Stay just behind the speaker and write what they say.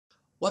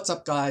What's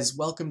up guys,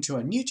 welcome to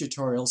a new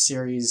tutorial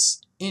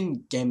series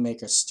in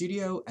GameMaker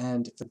Studio,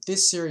 and for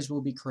this series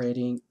we'll be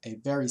creating a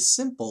very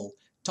simple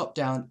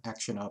top-down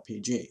action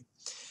RPG.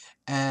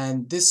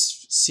 And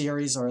this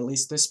series, or at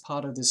least this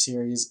part of the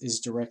series, is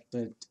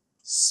directed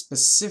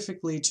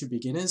specifically to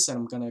beginners, and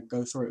I'm going to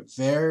go through it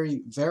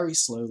very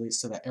slowly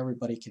so that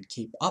everybody can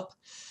keep up.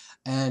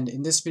 And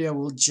in this video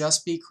we'll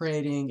just be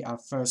creating our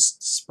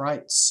first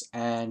sprites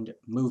and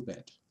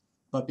movement.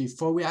 But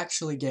before we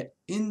actually get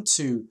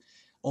into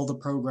all the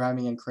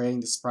programming and creating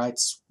the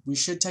sprites, we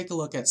should take a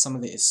look at some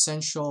of the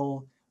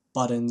essential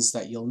buttons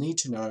that you'll need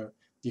to know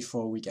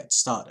before we get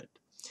started.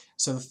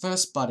 So the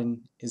first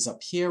button is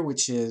up here,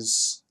 which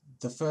is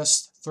the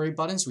first three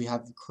buttons. We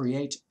have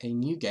create a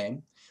new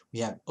game, we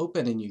have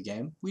open a new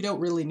game. We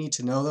don't really need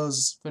to know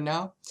those for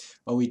now,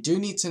 but we do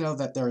need to know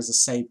that there is a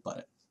save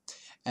button.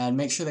 And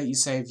make sure that you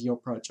save your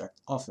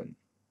project often.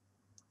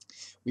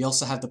 We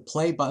also have the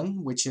play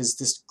button, which is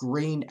this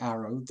green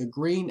arrow. The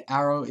green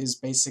arrow is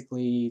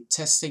basically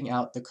testing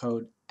out the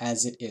code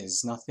as it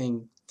is,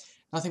 nothing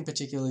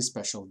particularly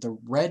special. The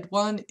red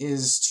one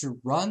is to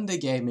run the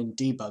game in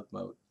debug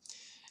mode.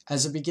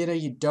 As a beginner,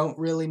 you don't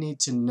really need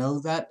to know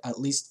that,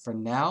 at least for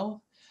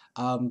now.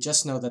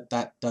 Just know that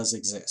that does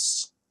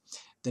exist.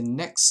 The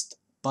next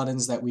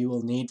buttons that we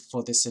will need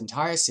for this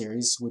entire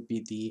series would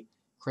be the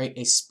create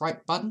a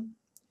sprite button,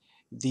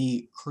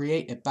 the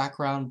create a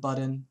background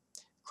button,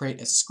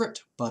 create a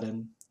script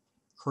button,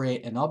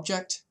 create an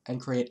object,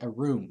 and create a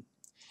room.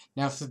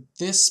 Now for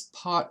this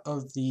part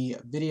of the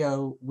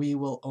video, we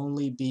will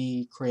only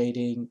be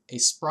creating a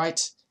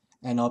sprite,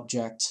 an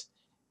object,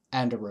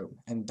 and a room,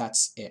 and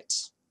that's it.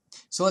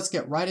 So let's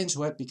get right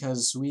into it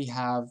because we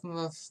have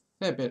a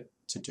fair bit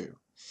to do.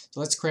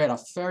 So let's create our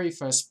very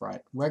first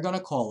sprite. I'm going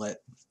to call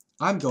it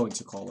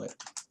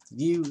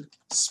view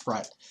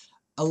sprite.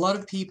 A lot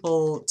of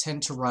people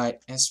tend to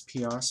write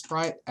SPR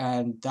sprite,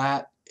 and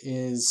that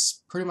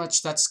is pretty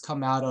much, that's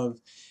come out of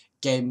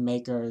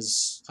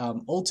GameMaker's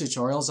old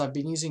tutorials. I've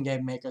been using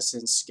GameMaker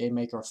since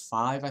GameMaker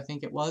 5, I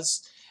think it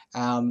was,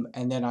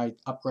 and then I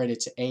upgraded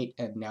to 8,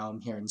 and now I'm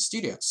here in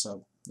Studio.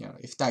 So, you know,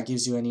 if that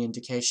gives you any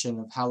indication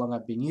of how long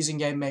I've been using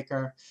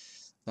GameMaker,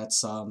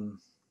 that's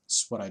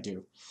just what I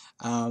do.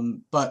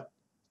 But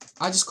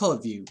I just call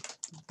it view.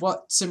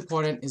 What's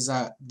important is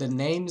that the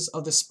names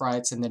of the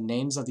sprites and the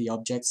names of the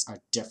objects are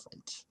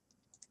different.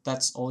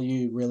 That's all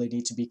you really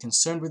need to be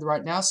concerned with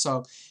right now.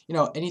 So, you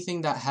know,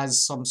 anything that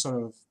has some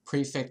sort of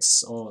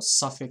prefix or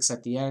suffix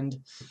at the end,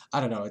 I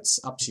don't know, it's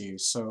up to you.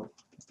 So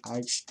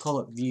I should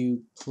call it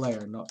view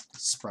player, not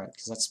sprite,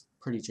 because that's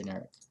pretty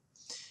generic.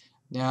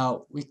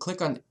 Now we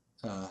click on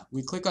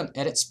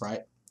edit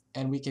sprite,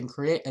 and we can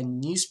create a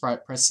new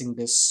sprite pressing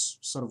this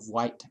sort of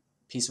white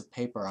piece of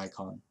paper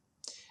icon.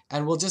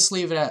 And we'll just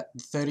leave it at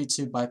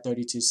 32 by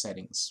 32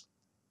 settings.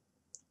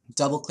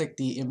 Double click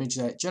the image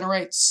that it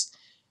generates.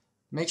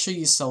 Make sure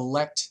you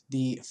select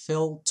the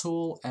fill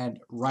tool and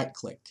right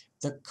click.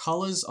 The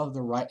colors of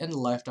the right and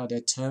left are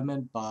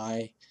determined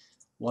by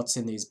what's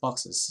in these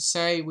boxes. So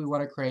say we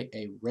want to create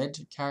a red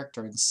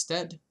character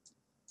instead.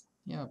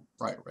 Yeah,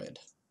 bright red.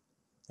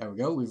 There we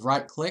go. We've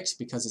right clicked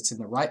because it's in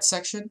the right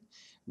section.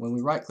 When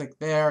we right click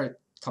there,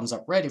 it comes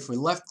up red. If we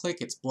left click,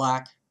 it's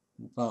black,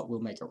 but we'll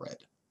make it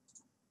red.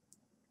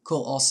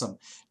 Cool, awesome.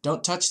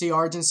 Don't touch the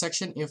origin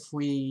section. If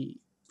we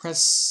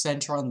press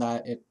center on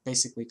that, it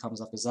basically comes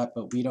up as that,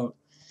 but we don't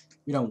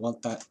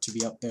want that to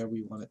be up there.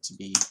 We want it to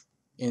be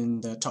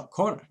in the top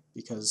corner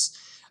because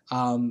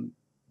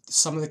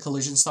some of the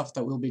collision stuff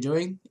that we'll be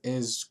doing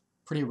is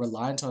pretty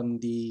reliant on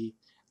the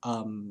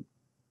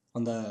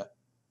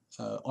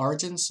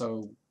origin,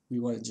 so we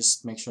want to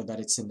just make sure that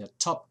it's in the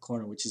top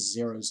corner, which is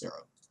 0, 0.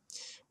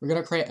 We're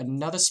going to create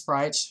another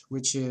sprite,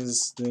 which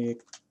is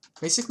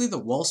basically the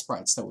wall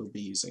sprites that we'll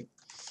be using.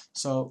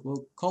 So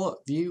we'll call it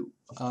view.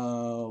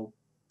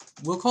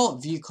 We'll call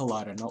it view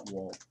collider, not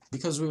wall,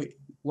 because we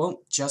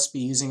won't just be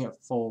using it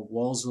for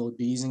walls. We'll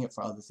be using it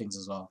for other things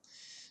as well.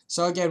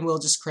 So again, we'll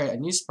just create a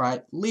new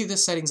sprite, leave the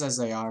settings as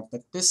they are,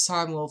 but this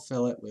time we'll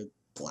fill it with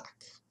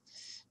black,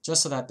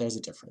 just so that there's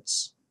a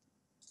difference.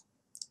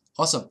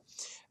 Awesome.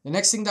 The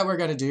next thing that we're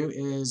going to do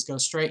is go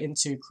straight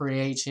into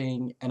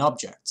creating an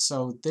object.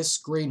 So this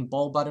green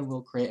ball button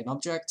will create an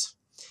object,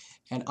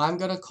 and I'm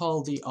going to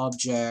call the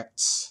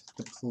object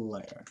the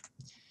player.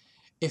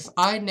 If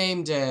I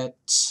named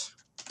it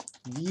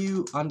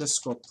view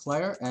underscore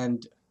player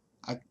and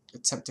I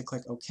attempt to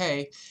click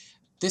OK,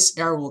 this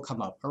error will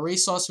come up. A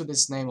resource with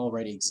this name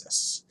already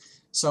exists.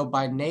 So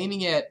by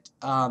naming it,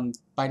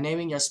 by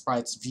naming your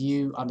sprites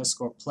view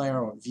underscore player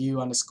or view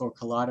underscore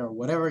collider or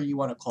whatever you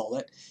want to call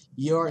it,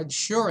 you're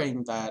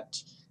ensuring that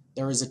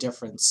there is a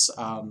difference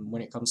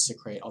when it comes to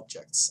create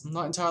objects. I'm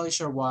not entirely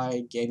sure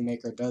why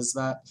GameMaker does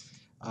that.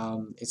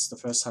 It's the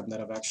first time that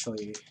I've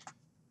actually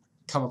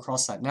come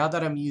across that. Now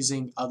that I'm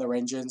using other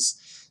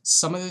engines,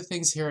 some of the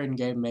things here in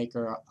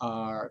GameMaker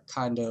are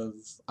kind of,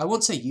 I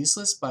won't say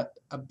useless, but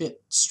a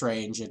bit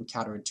strange and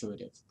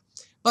counterintuitive.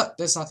 But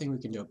there's nothing we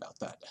can do about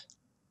that.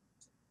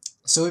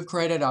 So we've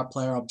created our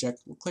player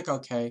object. We'll click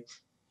OK.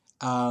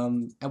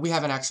 and we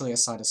haven't actually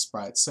assigned a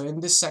sprite. So in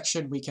this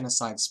section we can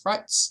assign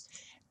sprites,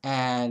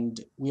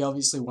 and we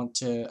obviously want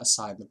to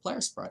assign the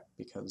player sprite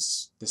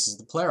because this is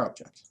the player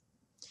object.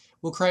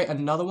 We'll create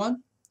another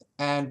one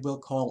and we'll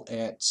call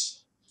it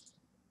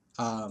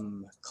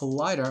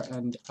Collider,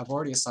 and I've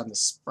already assigned the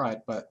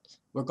sprite, but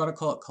we're going to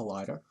call it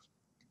Collider.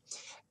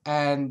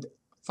 And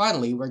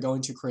finally we're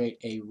going to create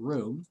a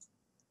room,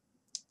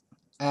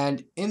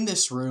 and in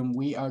this room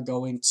we are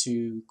going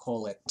to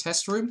call it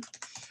test room.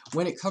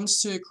 When it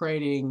comes to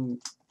creating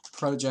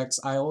projects,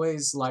 I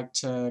always like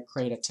to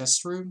create a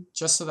test room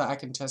just so that I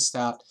can test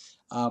out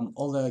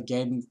all the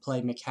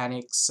gameplay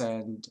mechanics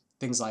and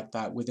things like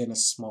that within a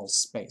small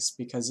space.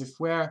 Because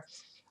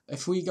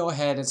if we go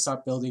ahead and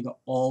start building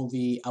all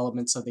the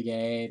elements of the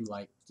game,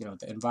 like the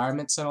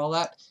environments and all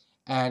that,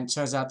 and it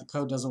turns out the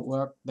code doesn't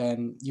work,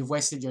 then you've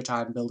wasted your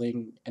time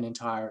building an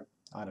entire,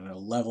 I don't know,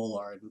 level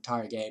or an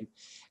entire game,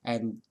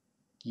 and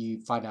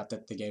you find out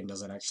that the game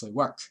doesn't actually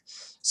work.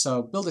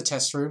 So build a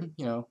test room,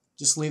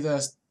 just leave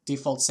the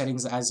default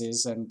settings as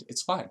is and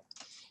it's fine.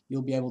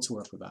 You'll be able to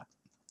work with that.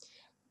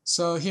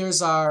 So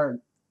here's our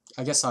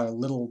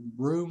little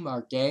room,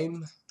 our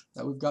game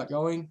that we've got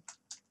going.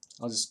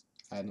 I'll just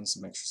add in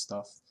some extra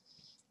stuff.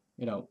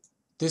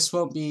 This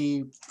will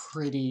be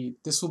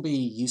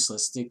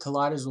useless. The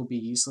colliders will be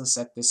useless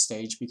at this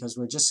stage because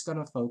we're just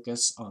going to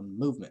focus on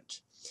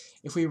movement.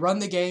 If we run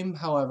the game,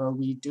 however,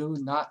 we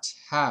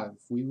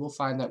will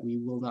find that we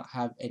will not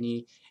have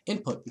any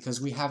input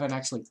because we haven't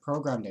actually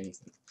programmed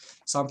anything.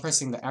 So I'm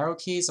pressing the arrow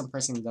keys, I'm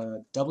pressing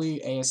the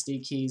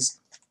WASD keys,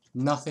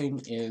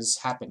 nothing is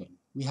happening.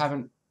 We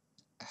haven't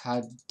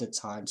had the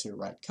time to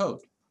write code.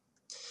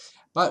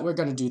 But we're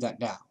going to do that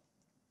now.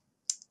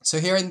 So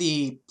here in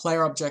the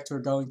player object, we're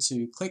going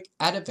to click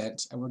add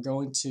event and we're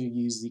going to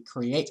use the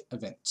create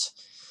event.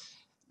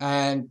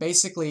 And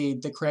basically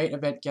the create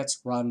event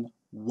gets run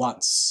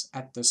once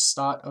at the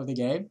start of the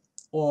game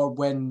or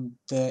when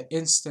the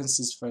instance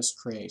is first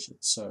created.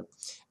 So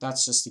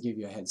that's just to give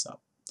you a heads up.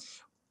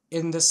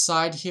 In the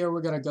side here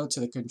we're going to go to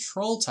the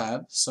control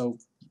tab. So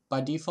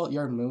by default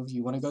you're in move,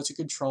 you want to go to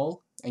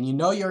control, and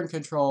you're in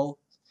control.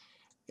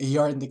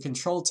 You're in the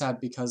control tab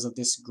because of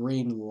this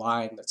green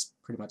line that's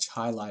pretty much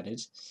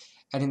highlighted.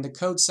 And in the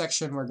code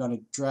section we're going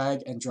to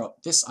drag and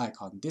drop this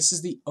icon. This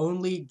is the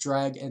only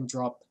drag and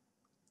drop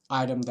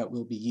item that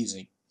we'll be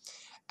using,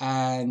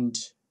 and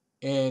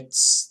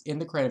it's in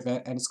the create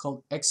event and it's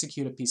called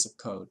execute a piece of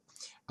code.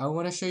 I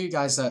want to show you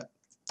guys that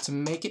to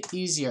make it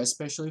easier,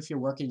 especially if you're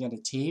working in a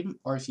team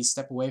or if you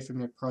step away from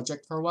your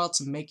project for a while,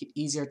 to make it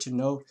easier to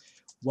know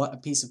what a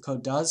piece of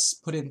code does,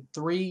 put in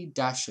 3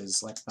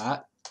 dashes like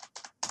that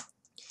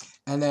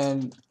and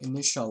then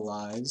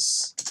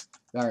initialize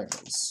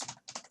variables.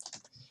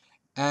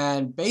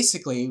 And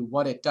basically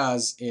what it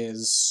does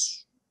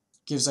is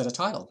gives it a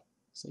title.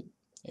 See?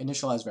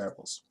 Initialize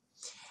variables.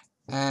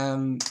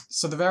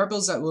 So the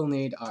variables that we'll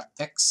need are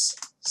x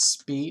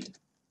speed,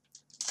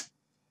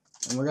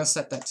 and we're going to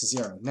set that to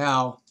 0.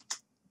 Now,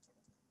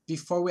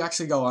 before we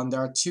actually go on,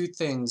 there are 2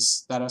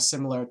 things that are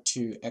similar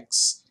to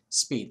x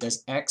speed.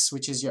 There's x,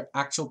 which is your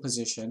actual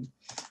position,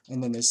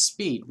 and then there's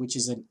speed, which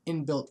is an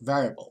inbuilt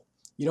variable.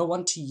 You don't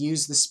want to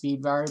use the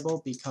speed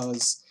variable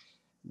because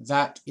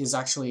that is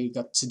actually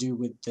got to do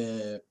with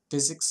the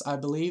physics, I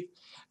believe.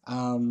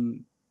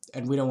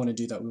 And we don't want to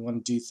do that. We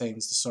want to do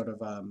things the sort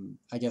of,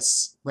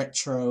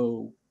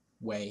 retro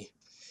way.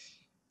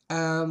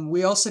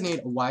 We also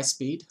need a y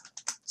speed,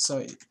 so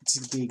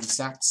it's the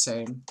exact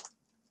same.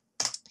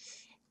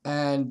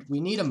 And we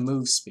need a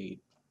move speed.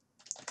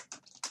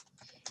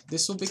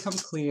 This will become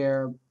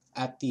clear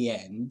at the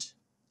end.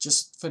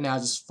 Just for now,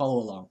 just follow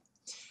along.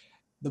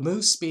 The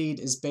move speed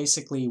is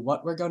basically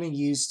what we're going to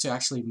use to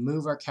actually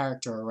move our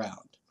character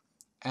around.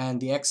 And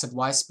the x and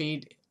y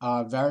speed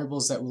are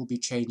variables that will be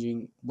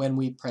changing when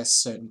we press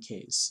certain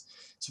keys.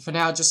 So for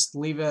now, just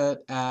leave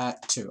it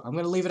at 2. I'm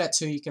going to leave it at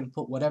 2. You can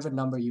put whatever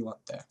number you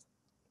want there.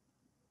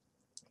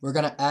 We're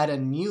going to add a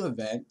new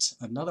event,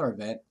 another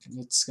event, and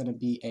it's going to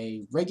be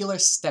a regular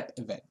step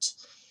event.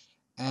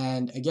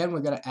 And again,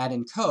 we're going to add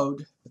in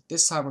code, but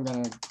this time we're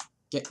going to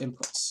get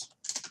inputs.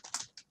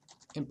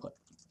 Input.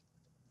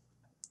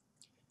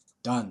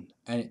 Done.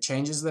 And it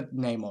changes the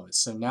name of it.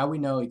 So now we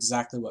know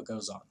exactly what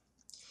goes on.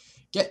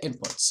 Get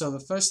input. So the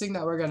first thing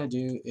that we're going to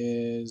do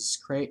is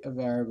create a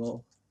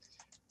variable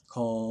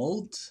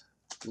called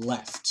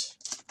left.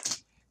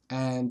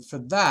 And for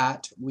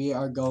that, we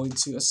are going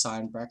to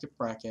assign bracket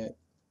bracket.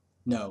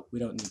 No, we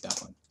don't need that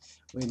one.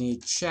 We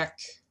need check.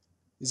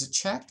 Is it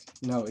check?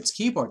 No, it's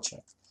keyboard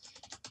check.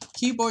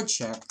 Keyboard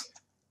check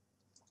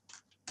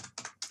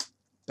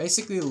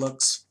basically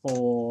looks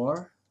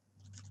for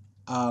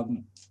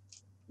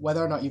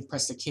whether or not you've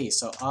pressed a key.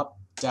 So up,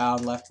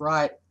 down, left,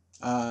 right,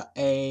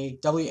 A,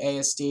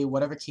 WASD,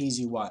 whatever keys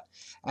you want.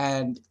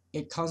 And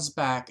it comes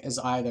back as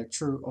either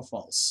true or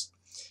false.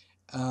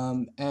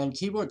 And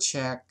keyboard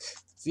check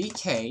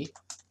VK,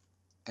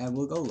 and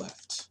we'll go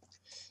left.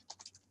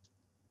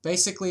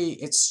 Basically,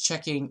 it's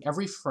checking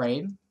every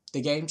frame.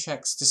 The game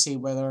checks to see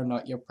whether or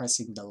not you're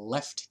pressing the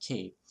left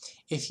key.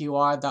 If you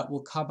are, that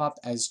will come up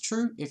as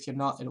true. If you're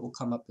not, it will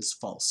come up as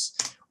false.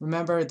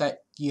 Remember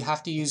that you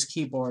have to use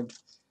keyboard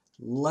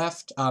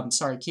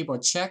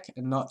keyboard check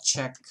and not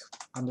check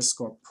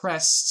underscore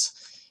pressed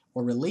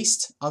or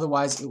released.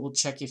 Otherwise, it will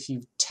check if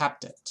you've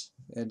tapped it,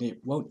 and it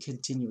won't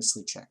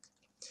continuously check.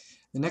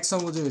 The next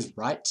one we'll do is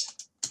write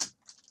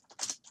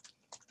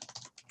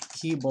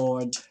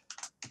keyboard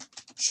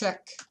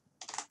check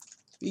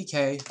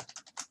VK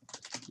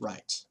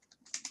write.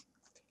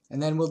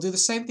 And then we'll do the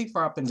same thing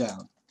for up and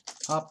down.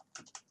 Up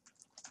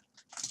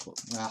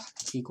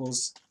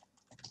equals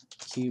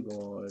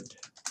keyboard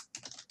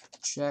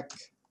check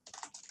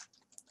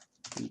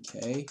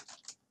VK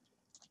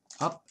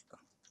up.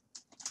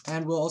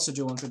 And we'll also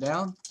do one for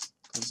down,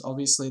 because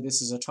obviously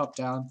this is a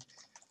top-down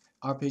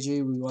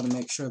RPG. We want to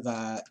make sure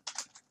that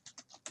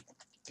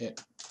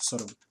it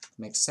sort of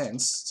makes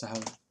sense to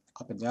have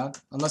up and down.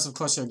 Unless, of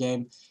course, your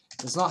game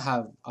does not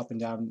have up and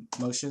down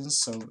motions,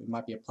 so it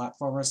might be a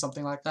platformer or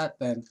something like that,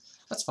 then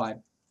that's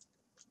fine.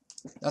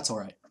 That's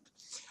alright.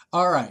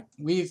 Alright,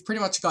 we've pretty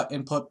much got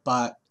input,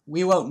 but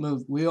we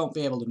won't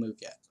be able to move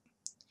yet.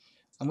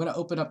 I'm going to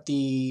open up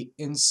the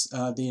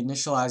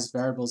initialized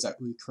variables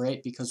that we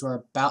create, because we're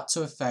about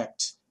to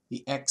affect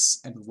the X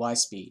and Y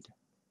speed.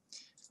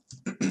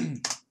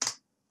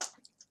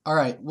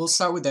 Alright, we'll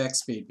start with the X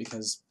speed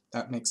because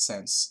that makes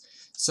sense.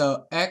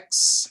 So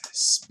X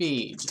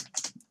speed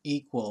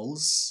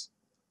equals,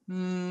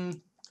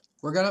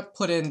 we're going to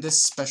put in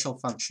this special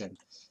function,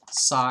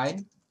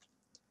 sine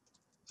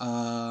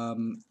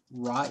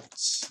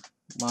right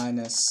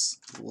minus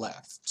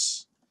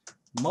left,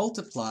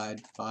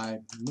 multiplied by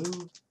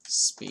move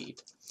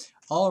speed.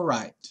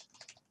 Alright,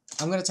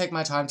 I'm going to take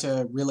my time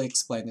to really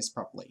explain this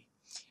properly.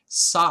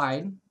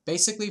 Sine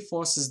basically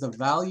forces the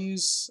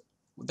values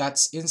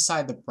that's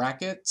inside the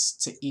brackets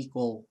to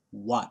equal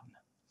 1.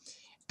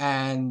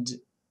 And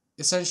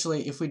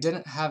essentially, if we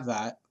didn't have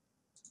that,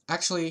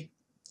 actually,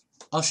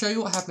 I'll show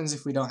you what happens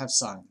if we don't have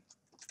sine.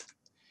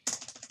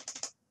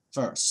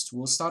 First,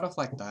 we'll start off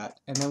like that,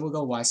 and then we'll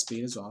go y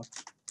speed as well.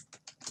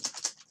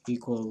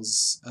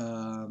 Equals,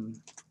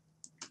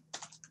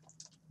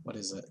 what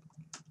is it?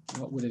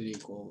 What would it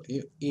equal?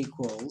 It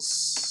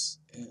equals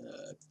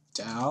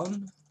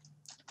down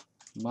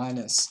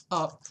minus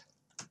up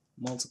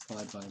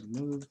multiplied by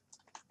move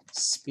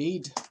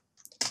speed.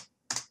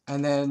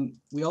 And then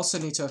we also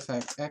need to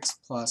affect x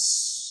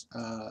plus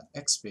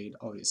x speed,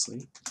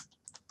 obviously.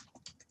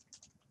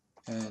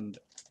 And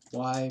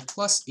y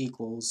plus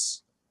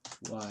equals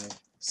y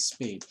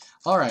speed.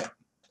 Alright,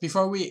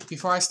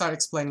 before I start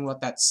explaining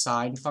what that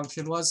sine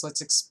function was,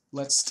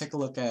 let's take a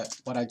look at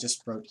what I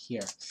just wrote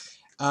here.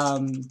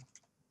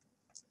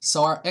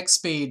 So our x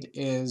speed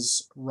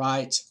is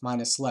right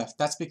minus left.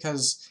 That's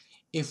because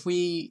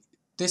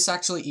this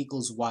actually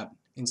equals 1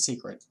 in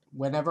secret.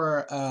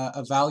 Whenever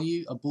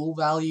a bool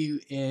value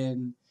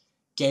in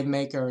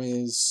GameMaker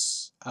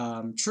is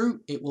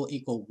true, it will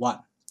equal 1.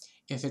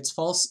 If it's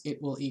false,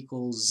 it will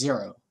equal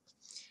 0.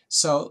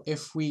 So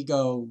if we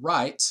go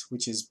right,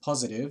 which is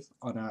positive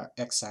on our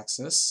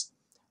x-axis,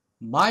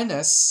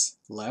 minus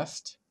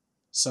left,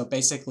 so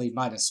basically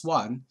minus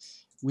 1,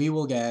 we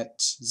will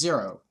get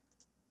 0.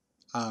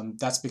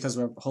 That's because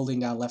we're holding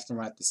down left and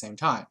right at the same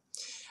time.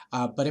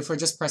 But if we're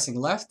just pressing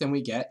left, then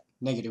we get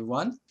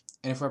 -1.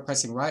 And if we're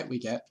pressing right, we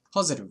get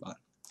 +1.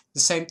 The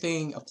same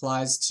thing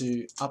applies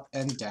to up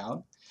and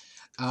down.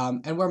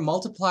 And we're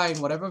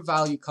multiplying whatever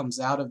value comes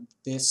out of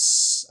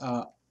this,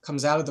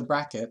 comes out of the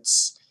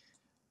brackets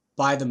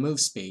by the move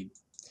speed.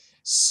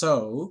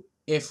 So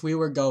if we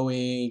were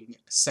going,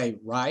 say,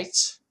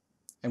 right,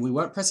 and we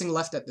weren't pressing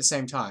left at the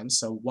same time,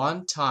 so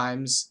 1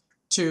 times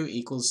 2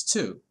 equals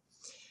 2.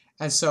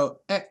 And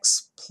so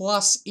x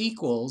plus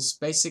equals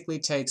basically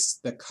takes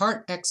the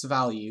current x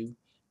value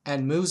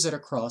and moves it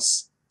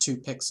across 2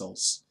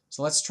 pixels.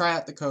 So let's try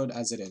out the code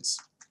as it is.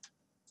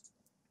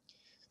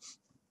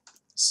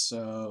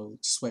 So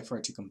just wait for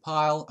it to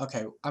compile.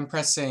 Okay, I'm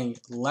pressing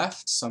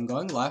left, so I'm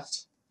going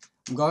left.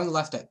 I'm going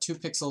left at 2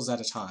 pixels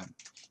at a time.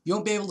 You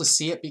won't be able to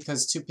see it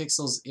because 2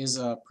 pixels is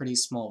a pretty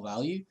small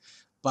value,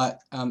 but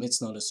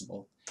it's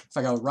noticeable. If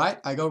I go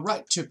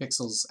right 2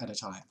 pixels at a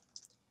time.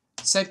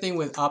 Same thing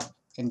with up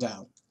and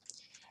down.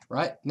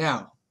 Right?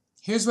 Now,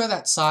 here's where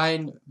that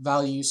sine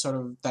value,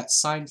 that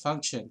sine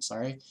function,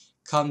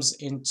 comes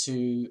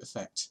into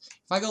effect.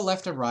 If I go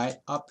left and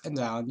right, up and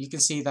down, you can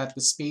see that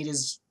the speed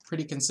is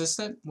pretty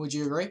consistent. Would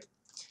you agree?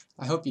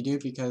 I hope you do,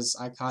 because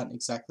I can't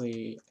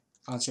exactly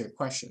answer your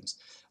questions.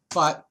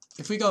 But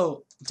if we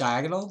go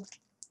diagonal,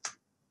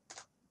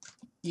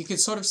 you can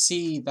sort of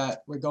see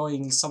that we're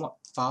going somewhat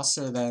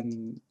faster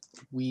than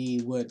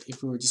we would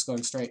if we were just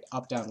going straight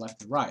up, down,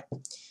 left, and right.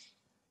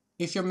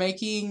 If you're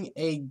making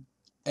a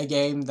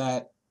game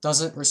that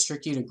doesn't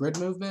restrict you to grid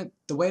movement,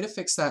 the way to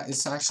fix that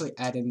is to actually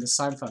add in the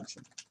sine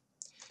function.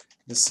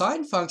 The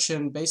sine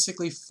function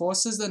basically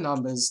forces the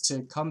numbers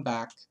to come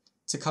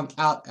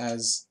out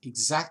as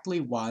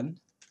exactly 1,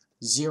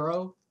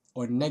 0,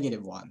 or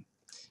 -1.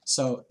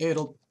 So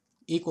it'll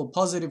equal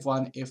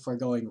 +1 if we're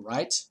going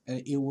right,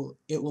 and it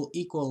will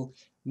equal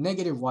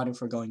 -1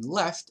 if we're going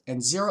left,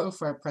 and 0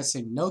 if we're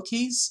pressing no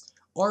keys,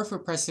 or if we're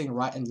pressing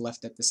right and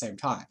left at the same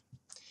time.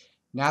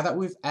 Now that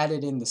we've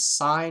added in the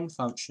sign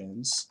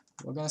functions,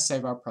 we're going to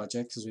save our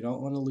project because we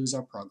don't want to lose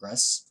our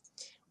progress.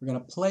 We're going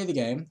to play the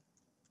game,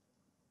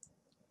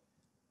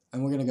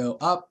 and we're going to go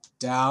up,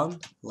 down,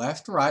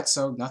 left, right,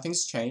 so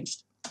nothing's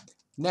changed.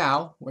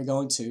 Now we're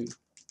going to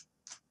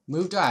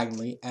move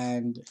diagonally,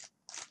 and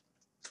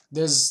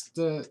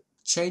the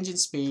change in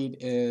speed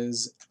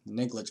is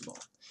negligible.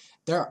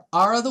 There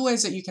are other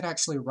ways that you can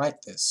actually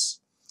write this.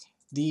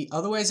 The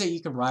other ways that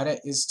you can write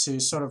it is to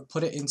sort of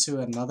put it into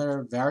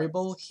another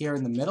variable here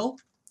in the middle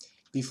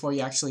before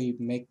you actually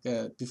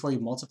before you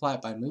multiply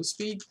it by move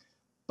speed.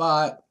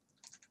 But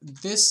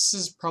this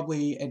is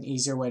probably an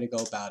easier way to go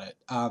about it,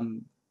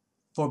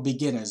 for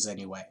beginners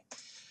anyway.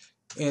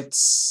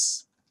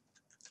 It's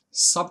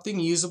something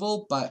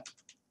usable, but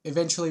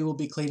eventually we'll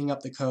be cleaning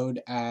up the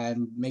code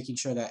and making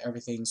sure that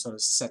everything sort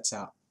of sets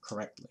out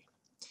correctly.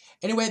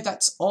 Anyway,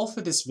 that's all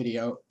for this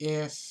video.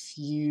 If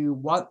you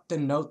want the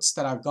notes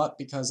that I've got,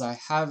 because I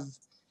have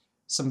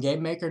some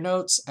GameMaker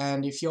notes,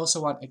 and if you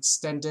also want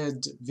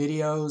extended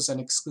videos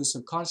and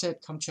exclusive content,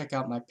 come check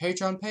out my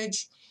Patreon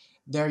page.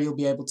 There you'll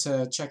be able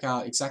to check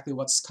out exactly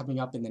what's coming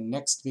up in the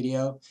next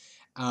video,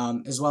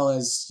 as well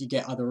as you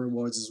get other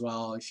rewards as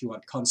well if you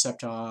want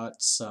concept art,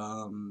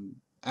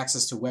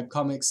 access to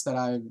webcomics that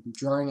I'm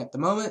drawing at the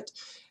moment.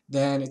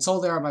 Then it's all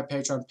there on my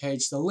Patreon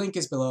page. The link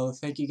is below.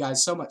 Thank you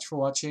guys so much for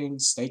watching.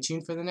 Stay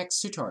tuned for the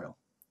next tutorial.